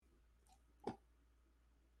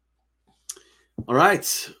All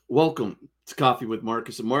right, welcome to Coffee with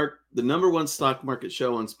Marcus and Mark, the number one stock market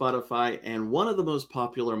show on Spotify and one of the most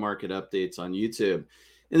popular market updates on YouTube.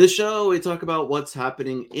 In the show, we talk about what's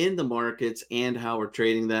happening in the markets and how we're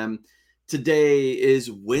trading them. Today is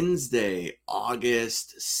Wednesday,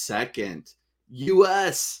 August 2nd.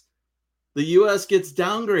 US. The US gets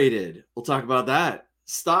downgraded. We'll talk about that.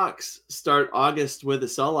 Stocks start August with a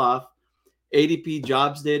sell off. ADP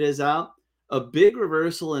jobs data is out. A big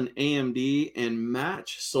reversal in AMD and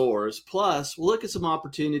match soars. Plus, we'll look at some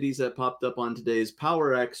opportunities that popped up on today's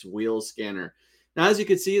PowerX wheel scanner. Now, as you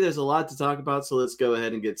can see, there's a lot to talk about, so let's go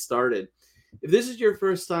ahead and get started. If this is your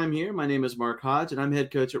first time here, my name is Mark Hodge, and I'm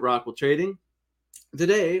head coach at Rockwell Trading.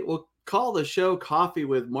 Today, we'll call the show Coffee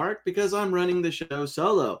with Mark because I'm running the show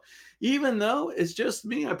solo. Even though it's just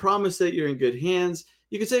me, I promise that you're in good hands.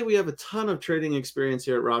 You could say we have a ton of trading experience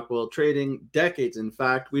here at Rockwell Trading, decades in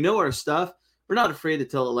fact. We know our stuff. We're not afraid to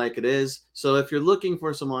tell it like it is. So if you're looking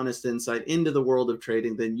for some honest insight into the world of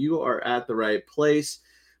trading, then you are at the right place.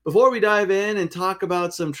 Before we dive in and talk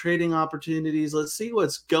about some trading opportunities, let's see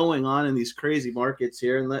what's going on in these crazy markets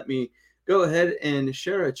here. And let me go ahead and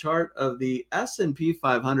share a chart of the S&P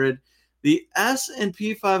 500. The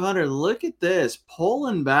S&P 500, look at this,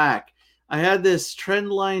 pulling back. I had this trend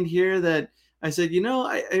line here that I said,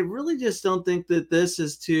 I really just don't think that this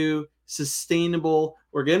is too sustainable.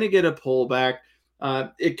 We're going to get a pullback.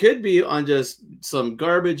 It could be on just some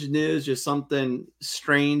garbage news, just something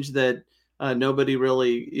strange that nobody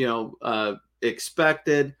really,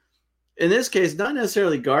 expected. In this case, not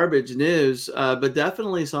necessarily garbage news, but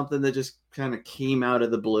definitely something that just kind of came out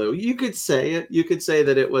of the blue. You could say it. You could say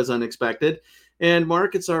that it was unexpected, and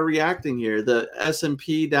markets are reacting here. The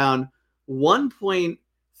S&P down 1.3%,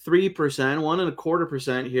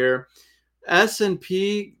 1.25% here.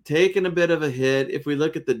 S&P taking a bit of a hit. If we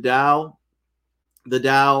look at the Dow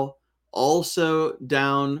also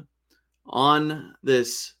down on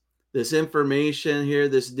this information here,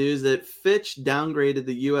 this news that Fitch downgraded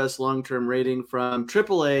the U.S. long-term rating from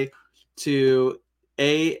AAA to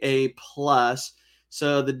AA plus.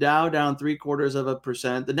 So the Dow down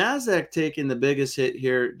 0.75%. The Nasdaq taking the biggest hit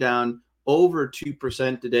here, down over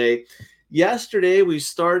 2% today. Yesterday, we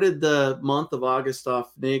started the month of August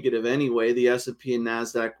off negative anyway. The S&P and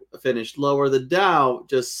Nasdaq finished lower. The Dow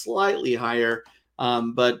just slightly higher,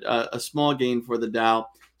 but a small gain for the Dow.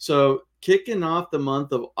 So kicking off the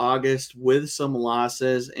month of August with some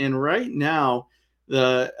losses. And right now,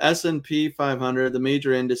 the S&P 500, the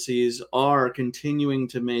major indices, are continuing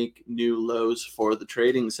to make new lows for the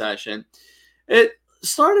trading session. It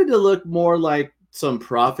started to look more like some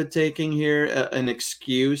profit taking here, an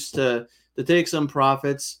excuse to take some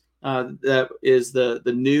profits. That is the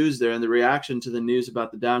news there and the reaction to the news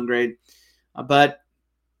about the downgrade. But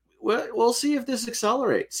we'll see if this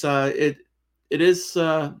accelerates. It is,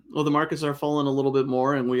 the markets are falling a little bit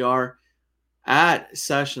more, and we are at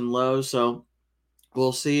session lows. So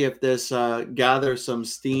we'll see if this gathers some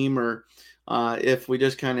steam, or if we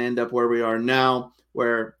just kind of end up where we are now,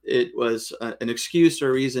 where it was an excuse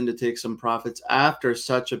or reason to take some profits after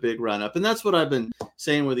such a big run up. And that's what I've been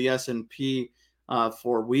saying with the S&P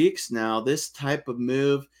for weeks now. This type of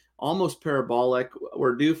move, almost parabolic.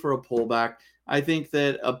 We're due for a pullback. I think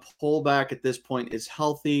that a pullback at this point is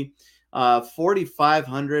healthy.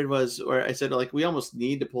 4,500 was where I said, like, we almost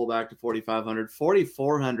need to pull back to 4,500.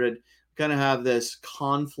 4,400 kind of have this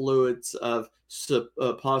confluence of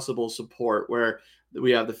possible support, where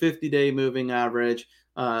we have the 50-day moving average,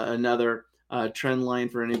 another trend line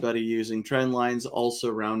for anybody using trend lines, also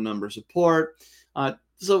round number support.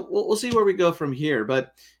 So we'll see where we go from here.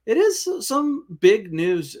 But it is some big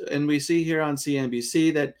news, and we see here on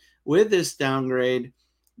CNBC that with this downgrade,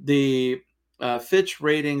 the Fitch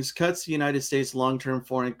Ratings cuts the United States long-term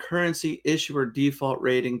foreign currency issuer default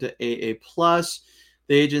rating to AA+.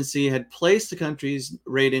 The agency had placed the country's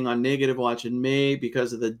rating on negative watch in May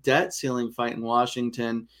because of the debt ceiling fight in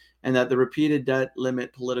Washington, and that the repeated debt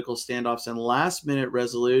limit political standoffs and last-minute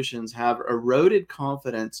resolutions have eroded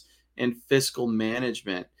confidence in fiscal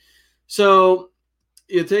management. So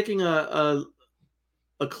you're taking a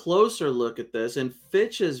closer look at this, and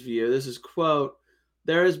Fitch's view, this is quote,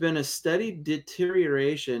 "There has been a steady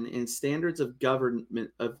deterioration in standards of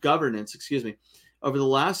governance, over the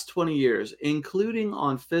last 20 years, including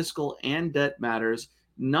on fiscal and debt matters,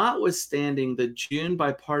 notwithstanding the June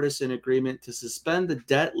bipartisan agreement to suspend the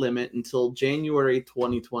debt limit until January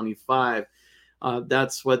 2025.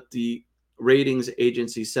 That's what the ratings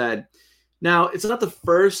agency said. Now, it's not the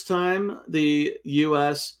first time the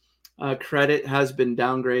U.S. Credit has been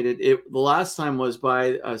downgraded. The last time was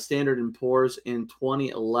by Standard & Poor's in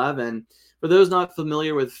 2011. For those not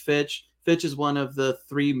familiar with Fitch, Fitch is one of the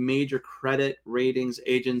three major credit ratings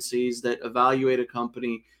agencies that evaluate a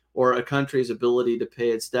company or a country's ability to pay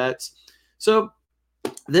its debts. So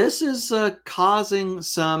this is causing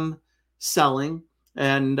some selling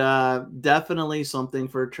and definitely something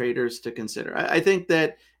for traders to consider. I think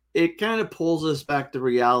that it kind of pulls us back to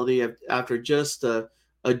reality after just a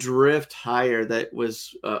drift higher that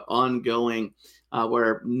was ongoing,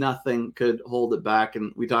 where nothing could hold it back.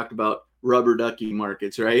 And we talked about rubber ducky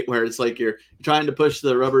markets, right? Where it's like you're trying to push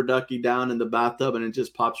the rubber ducky down in the bathtub and it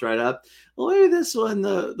just pops right up. Well, maybe this one,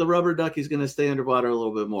 the rubber ducky is going to stay underwater a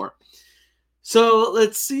little bit more. So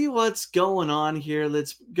let's see what's going on here.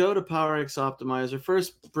 Let's go to PowerX Optimizer.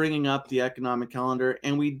 First, bringing up the economic calendar.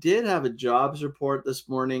 And we did have a jobs report this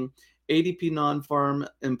morning. ADP non-farm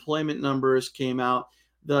employment numbers came out.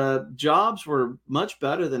 The jobs were much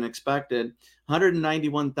better than expected.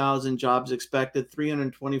 191,000 jobs expected,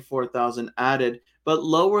 324,000 added, but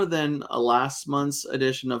lower than last month's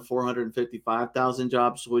addition of 455,000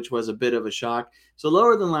 jobs, which was a bit of a shock. So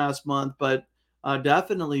lower than last month, but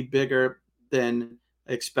definitely bigger than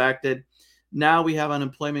expected. Now we have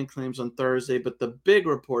unemployment claims on Thursday, but the big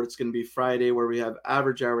report is going to be Friday, where we have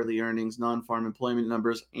average hourly earnings, non-farm employment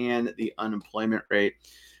numbers, and the unemployment rate.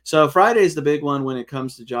 So Friday is the big one when it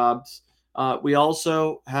comes to jobs. We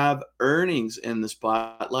also have earnings in the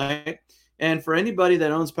spotlight. And for anybody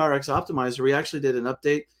that owns PowerX Optimizer, we actually did an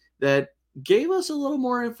update that gave us a little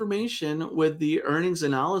more information with the earnings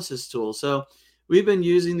analysis tool. So we've been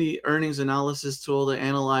using the earnings analysis tool to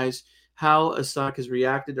analyze how a stock has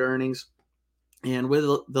reacted to earnings. And with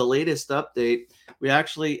the latest update, we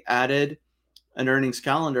actually added an earnings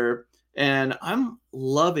calendar. And I'm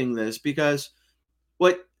loving this because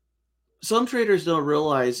what some traders don't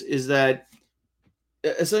realize is that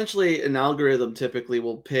essentially an algorithm typically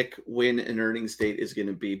will pick when an earnings date is going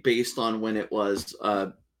to be based on when it was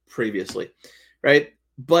previously, right?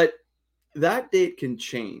 But that date can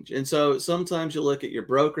change. And so sometimes you look at your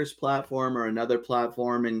broker's platform or another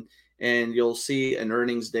platform and you'll see an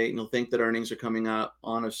earnings date and you'll think that earnings are coming out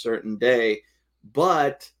on a certain day,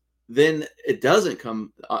 but then it doesn't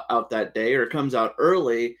come out that day, or it comes out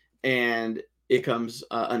early and it comes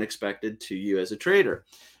unexpected to you as a trader.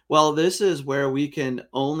 Well, this is where we can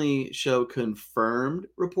only show confirmed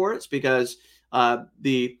reports because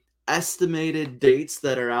the estimated dates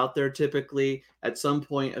that are out there, typically at some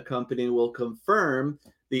point a company will confirm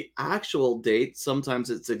the actual date. Sometimes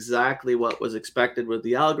it's exactly what was expected with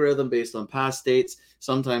the algorithm based on past dates.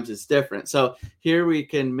 Sometimes it's different. So here we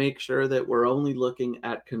can make sure that we're only looking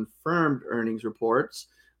at confirmed earnings reports.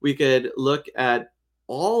 We could look at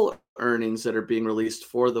all earnings that are being released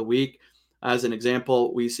for the week. As an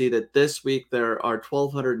example, we see that this week there are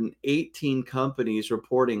 1,218 companies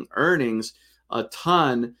reporting earnings, a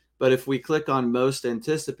ton. But if we click on most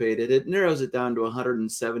anticipated, it narrows it down to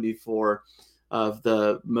 174 of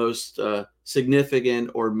the most significant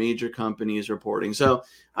or major companies reporting. So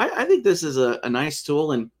I think this is a nice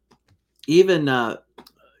tool, and even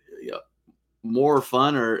more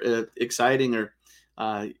fun or exciting or,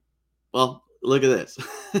 well, look at this.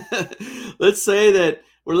 Let's say that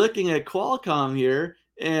we're looking at Qualcomm here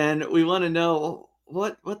and we want to know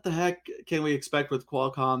what the heck can we expect with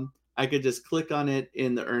Qualcomm. I could just click on it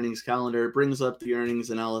in the earnings calendar. It brings up the earnings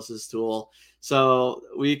analysis tool. So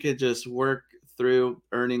we could just work through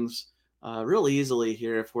earnings real easily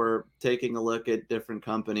here if we're taking a look at different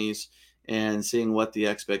companies and seeing what the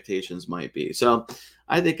expectations might be. So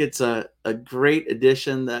I think it's a great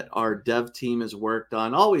addition that our dev team has worked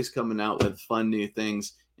on, always coming out with fun new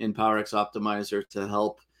things in PowerX Optimizer to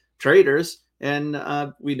help traders. And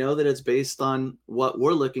we know that it's based on what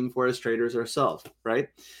we're looking for as traders ourselves, right?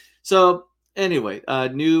 So anyway,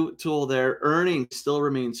 new tool there. Earnings still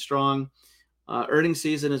remain strong. Earnings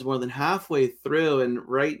season is more than halfway through, and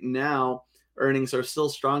right now earnings are still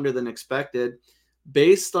stronger than expected.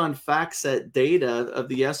 Based on FactSet data of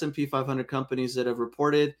the S&P 500 companies that have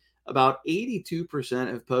reported, about 82%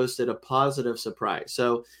 have posted a positive surprise.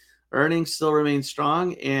 So earnings still remain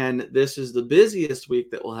strong, and this is the busiest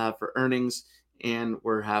week that we'll have for earnings, and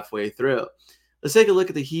we're halfway through. Let's take a look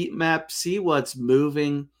at the heat map, see what's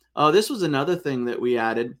moving. Oh, this was another thing that we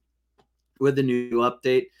added with the new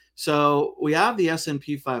update. So we have the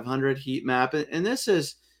S&P 500 heat map, and this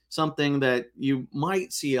is something that you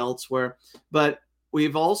might see elsewhere, but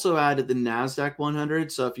we've also added the NASDAQ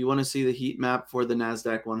 100. So if you want to see the heat map for the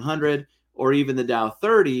NASDAQ 100 or even the Dow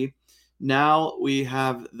 30, now we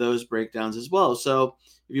have those breakdowns as well. So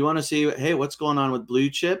if you want to see, hey, what's going on with blue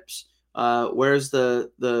chips? Where's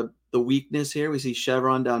the weakness here? We see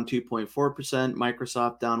Chevron down 2.4%,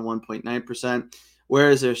 Microsoft down 1.9%.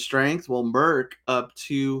 Where is their strength? Well, Merck up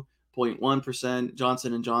 2 0.1%,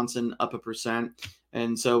 Johnson & Johnson up 1%.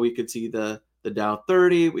 And so we could see the Dow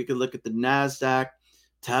 30. We could look at the NASDAQ,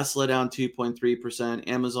 Tesla down 2.3%,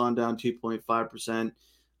 Amazon down 2.5%,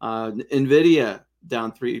 NVIDIA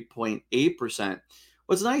down 3.8%.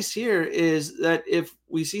 What's nice here is that if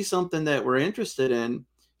we see something that we're interested in,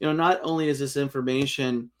 not only is this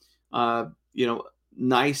information,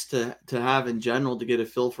 nice to have in general to get a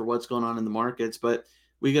feel for what's going on in the markets, but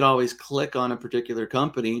we could always click on a particular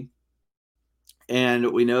company,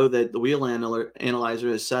 and we know that the wheel analyzer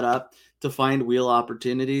is set up to find wheel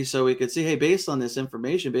opportunities. So we could see, hey, based on this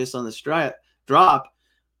information, based on this drop,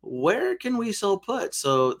 where can we sell puts?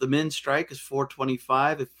 So the min strike is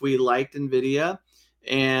 425. If we liked NVIDIA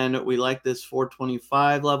and we like this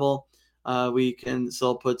 425 level, we can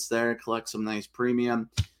sell puts there, collect some nice premium.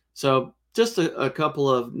 So just a couple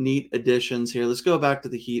of neat additions here. Let's go back to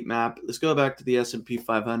the heat map. Let's go back to the S&P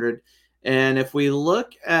 500. And if we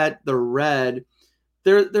look at the red,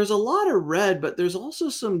 there's a lot of red, but there's also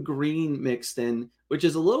some green mixed in, which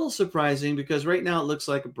is a little surprising because right now it looks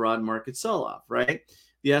like a broad market sell-off, right?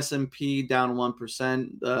 The S&P down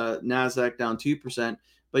 1%, the NASDAQ down 2%,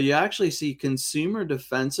 but you actually see consumer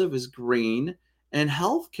defensive is green and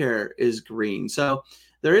healthcare is green. So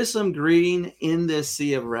there is some green in this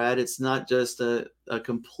sea of red. It's not just a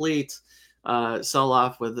complete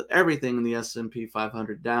sell-off with everything in the S&P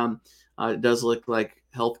 500 down. It does look like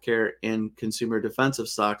healthcare and consumer defensive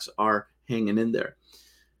stocks are hanging in there.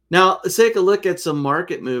 Now, let's take a look at some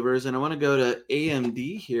market movers, and I want to go to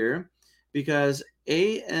AMD here because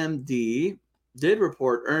AMD did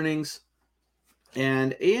report earnings,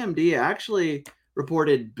 and AMD actually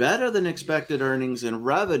reported better than expected earnings and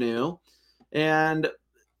revenue. And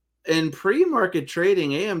in pre-market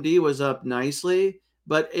trading, AMD was up nicely,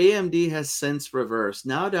 but AMD has since reversed,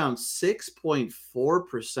 now down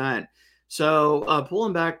 6.4%. So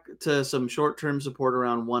pulling back to some short-term support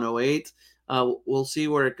around 108. We'll see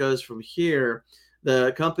where it goes from here.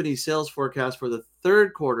 The company's sales forecast for the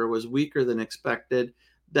third quarter was weaker than expected,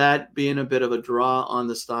 that being a bit of a draw on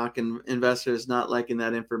the stock and investors not liking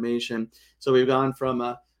that information. So we've gone from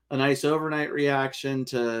a nice overnight reaction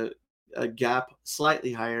to a gap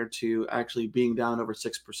slightly higher to actually being down over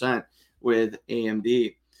 6% with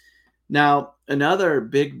AMD. Now, another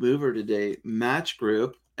big mover today, Match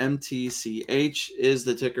Group, MTCH is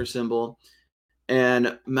the ticker symbol.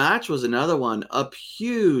 And Match was another one up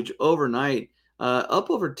huge overnight, up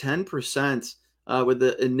over 10% with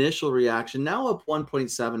the initial reaction, now up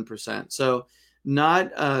 1.7%. So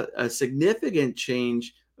not a significant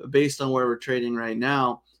change based on where we're trading right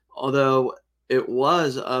now, although it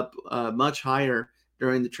was up much higher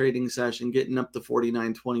during the trading session, getting up to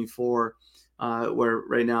 49.24, where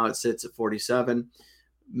right now it sits at 47.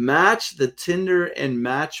 Match, the Tinder and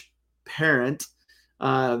Match parent,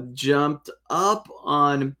 jumped up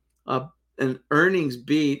on an earnings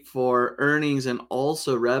beat for earnings and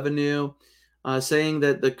also revenue, saying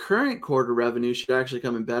that the current quarter revenue should actually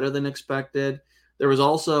come in better than expected. There was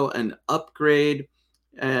also an upgrade,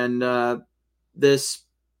 and this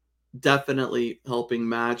definitely helping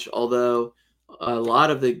Match, although a lot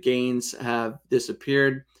of the gains have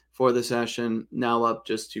disappeared for the session, now up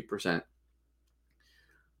just 2%.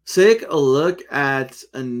 Take a look at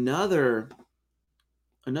another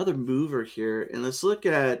mover here, and let's look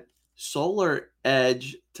at Solar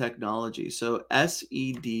Edge Technology, so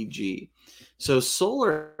SEDG. So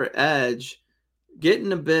Solar Edge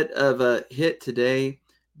getting a bit of a hit today,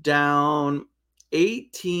 down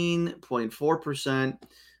 18.4%.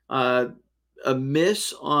 A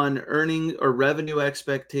miss on earning or revenue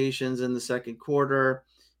expectations in the second quarter,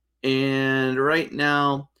 and right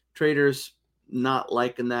now traders not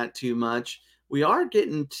liking that too much. We are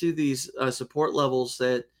getting to these support levels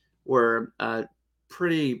that were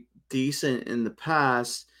pretty decent in the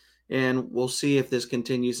past, and we'll see if this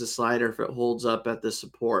continues to slide or if it holds up at the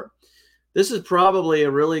support. This is probably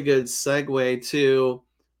a really good segue to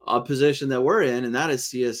a position that we're in, and that is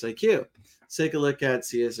CSIQ. Let's take a look at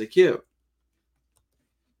CSIQ.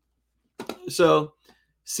 So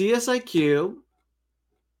CSIQ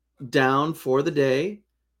down for the day,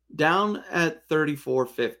 down at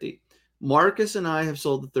 34.50. Marcus and I have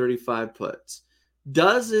sold the 35 puts.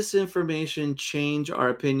 Does this information change our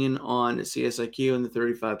opinion on CSIQ and the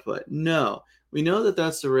 35 put? No. We know that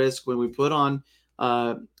that's the risk when we put on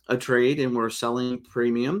a trade and we're selling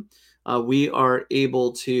premium. We are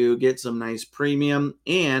able to get some nice premium,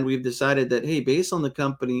 and we've decided that, hey, based on the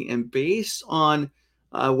company and based on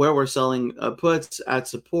where we're selling puts at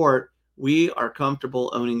support, we are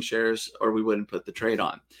comfortable owning shares or we wouldn't put the trade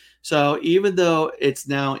on. So even though it's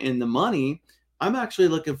now in the money, I'm actually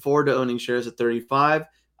looking forward to owning shares at 35.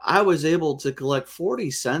 I was able to collect 40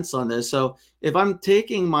 cents on this. So if I'm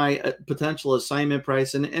taking my potential assignment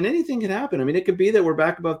price, and anything can happen. I mean, it could be that we're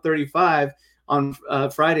back above 35 on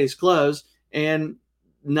Friday's close and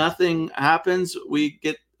nothing happens. We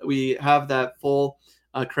have that full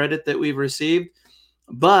credit that we've received.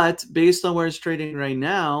 But based on where it's trading right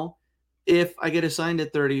now, if I get assigned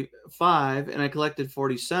at 35 and I collected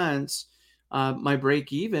 40 cents, my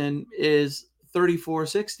break even is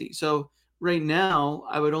 34.60. So right now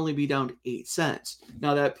I would only be down to 8 cents.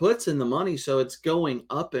 Now that puts in the money, so it's going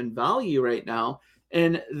up in value right now.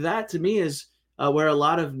 And that to me is where a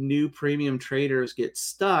lot of new premium traders get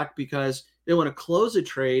stuck, because they want to close a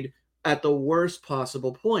trade at the worst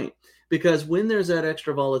possible point. Because when there's that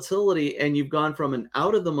extra volatility and you've gone from an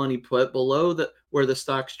out of the money put below where the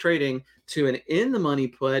stock's trading to an in the money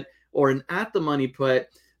put or an at the money put,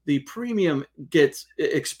 the premium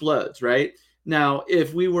explodes, right? Now,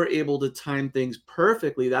 if we were able to time things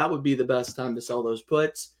perfectly, that would be the best time to sell those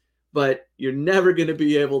puts. But you're never going to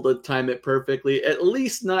be able to time it perfectly, at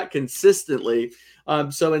least not consistently.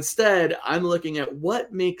 So instead, I'm looking at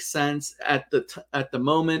what makes sense at the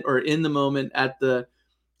moment, or in the moment, at the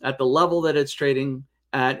level that it's trading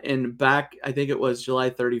at. And back, I think it was July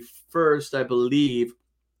 31st, I believe,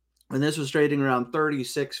 when this was trading around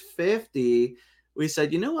 36.50, we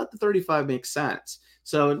said, you know what, the 35 makes sense.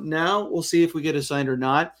 So now we'll see if we get assigned or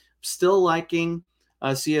not. Still liking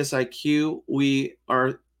CSIQ. We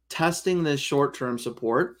are testing this short-term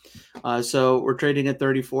support. So we're trading at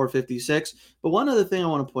 34.56. But one other thing I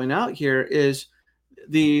want to point out here is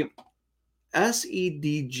the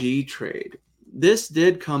SEDG trade. This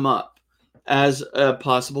did come up as a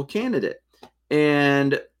possible candidate.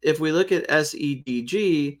 And if we look at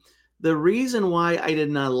SEDG, the reason why I did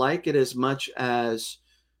not like it as much as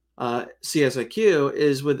CSIQ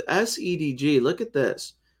is with SEDG. Look at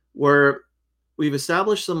this, where we've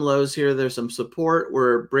established some lows here. There's some support.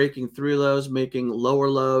 We're breaking through lows, making lower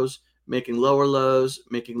lows, making lower lows,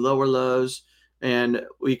 making lower lows, and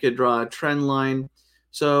we could draw a trend line.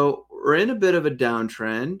 So we're in a bit of a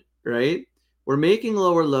downtrend, right? We're making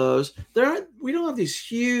lower lows. We don't have these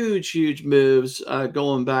huge moves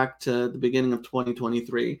going back to the beginning of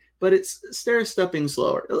 2023, but it's stair-stepping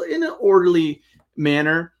slower in an orderly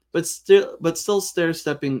manner, but still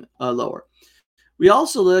stair-stepping lower. We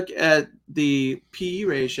also look at the PE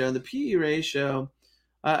ratio. And the PE ratio,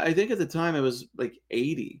 I think at the time it was like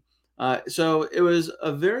 80. So it was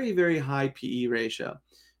a very, very high PE ratio.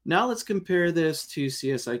 Now let's compare this to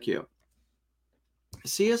CSIQ.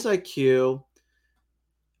 CSIQ,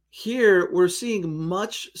 here we're seeing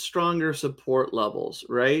much stronger support levels,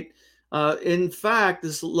 right? In fact,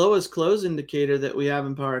 this lowest close indicator that we have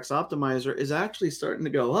in PowerX Optimizer is actually starting to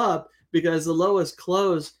go up, because the lowest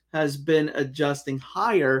close has been adjusting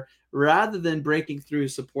higher rather than breaking through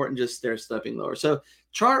support and just stair-stepping lower. So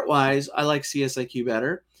chart-wise, I like CSIQ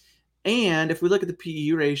better. And if we look at the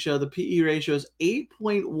PE ratio, the PE ratio is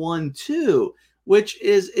 8.12, which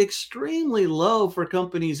is extremely low for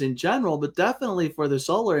companies in general, but definitely for the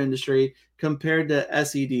solar industry compared to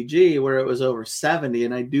SEDG, where it was over 70.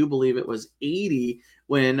 And I do believe it was 80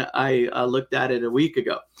 when I looked at it a week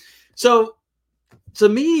ago. So to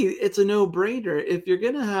me, it's a no-brainer. If you're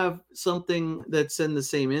going to have something that's in the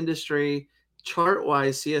same industry,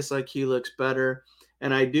 chart-wise, CSIQ looks better.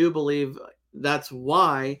 And I do believe that's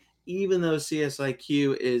why, even though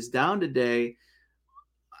CSIQ is down today,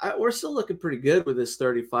 we're still looking pretty good with this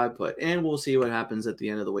 35 put, and we'll see what happens at the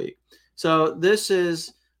end of the week. So this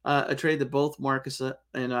is a trade that both Marcus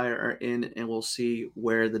and I are in, and we'll see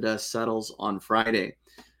where the dust settles on Friday.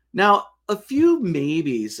 Now, a few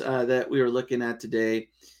maybes that we were looking at today.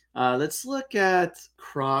 Let's look at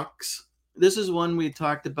Crocs. This is one we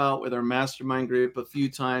talked about with our mastermind group a few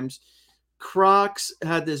times. Crocs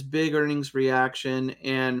had this big earnings reaction,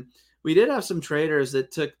 and we did have some traders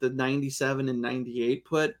that took the 97 and 98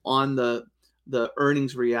 put on the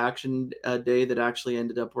earnings reaction day that actually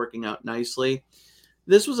ended up working out nicely.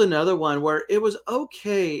 This was another one where it was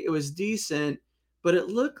okay, it was decent, but it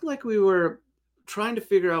looked like we were trying to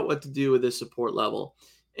figure out what to do with this support level.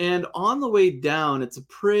 And on the way down, it's a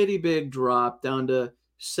pretty big drop down to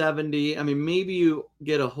 70. I mean, maybe you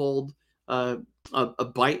get a hold, a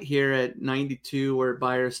bite here at 92 where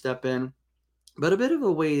buyers step in, but a bit of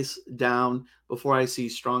a ways down before I see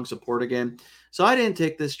strong support again. So I didn't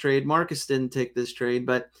take this trade. Marcus didn't take this trade,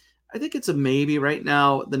 but I think it's a maybe. Right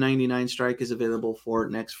now, the 99 strike is available for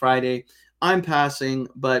next Friday. I'm passing,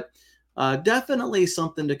 but definitely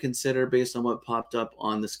something to consider based on what popped up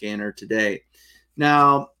on the scanner today.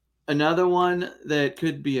 Now, another one that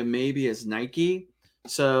could be a maybe is Nike.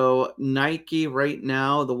 So Nike right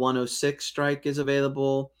now, the 106 strike is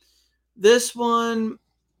available. This one,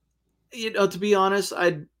 to be honest,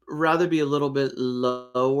 I'd rather be a little bit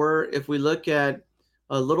lower. If we look at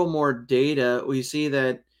a little more data, we see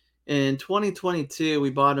that in 2022 we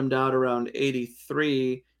bottomed out around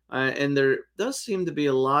 83, and there does seem to be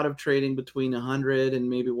a lot of trading between 100 and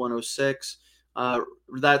maybe 106.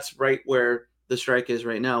 That's right where the strike is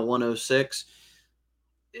right now, 106.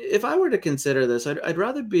 If I were to consider this, I'd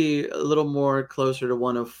rather be a little more closer to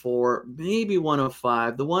 104, maybe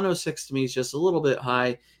 105. The 106 to me is just a little bit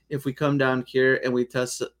high if we come down here and we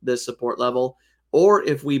test this support level, or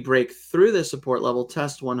if we break through the support level,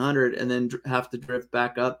 test 100, and then have to drift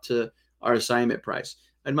back up to our assignment price.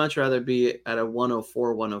 I'd much rather be at a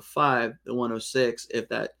 104, 105 than 106 if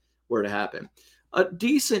that were to happen. A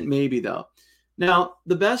decent maybe, though. Now,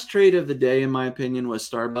 the best trade of the day, in my opinion, was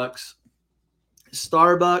Starbucks.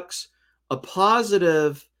 Starbucks, a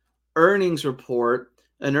positive earnings report,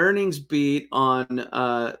 an earnings beat on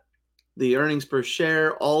the earnings per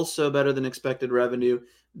share, also better than expected revenue.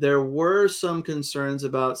 There were some concerns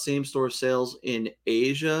about same store sales in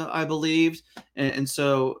Asia, I believe. And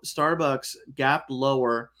so Starbucks gapped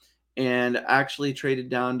lower and actually traded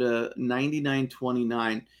down to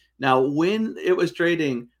 99.29. Now, when it was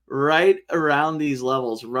trading right around these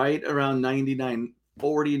levels, right around 99.40,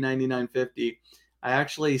 99.50, I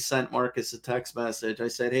actually sent Marcus a text message. I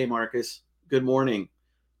said, "Hey, Marcus, good morning.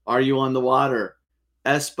 Are you on the water?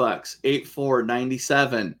 S-Bucks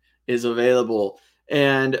 8497 is available."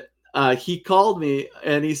 And he called me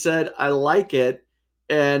and he said, "I like it."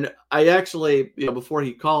 And I actually, before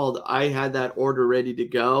he called, I had that order ready to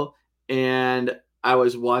go. And I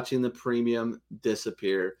was watching the premium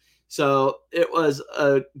disappear. So it was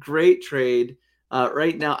a great trade.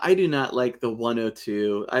 Right now, I do not like the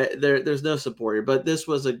 102. There's no support here, but this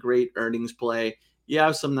was a great earnings play. You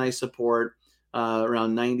have some nice support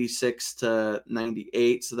around 96 to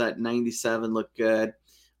 98, so that 97 looked good.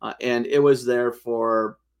 And it was there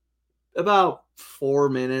for about 4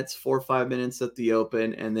 or 5 minutes at the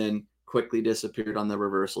open and then quickly disappeared on the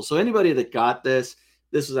reversal. So anybody that got this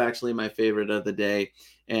was actually my favorite of the day.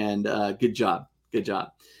 And good job. Good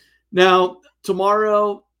job. Now,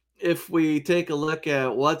 tomorrow, if we take a look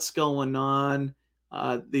at what's going on,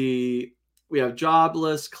 we have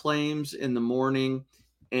jobless claims in the morning,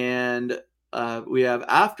 and we have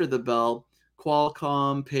after the bell,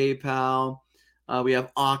 Qualcomm, PayPal. We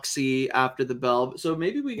have Oxy after the bell. So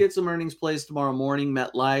maybe we get some earnings plays tomorrow morning,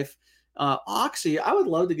 MetLife. Oxy, I would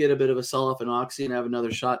love to get a bit of a sell-off in Oxy and have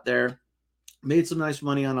another shot there. Made some nice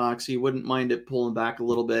money on Oxy. Wouldn't mind it pulling back a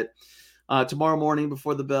little bit. Tomorrow morning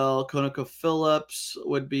before the bell, ConocoPhillips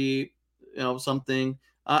would be, something.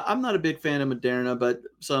 I'm not a big fan of Moderna, but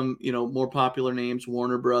some, more popular names,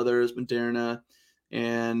 Warner Brothers, Moderna,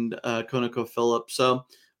 and ConocoPhillips. So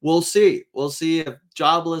we'll see. We'll see if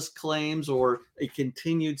jobless claims or a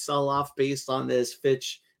continued sell-off based on this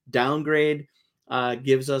Fitch downgrade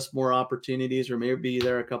gives us more opportunities, or maybe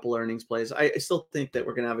there are a couple earnings plays. I still think that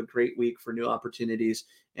we're going to have a great week for new opportunities,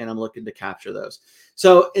 and I'm looking to capture those.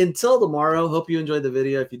 So until tomorrow, hope you enjoyed the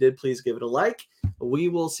video. If you did, please give it a like. We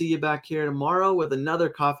will see you back here tomorrow with another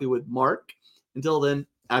Coffee with Mark. Until then,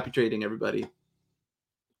 happy trading, everybody.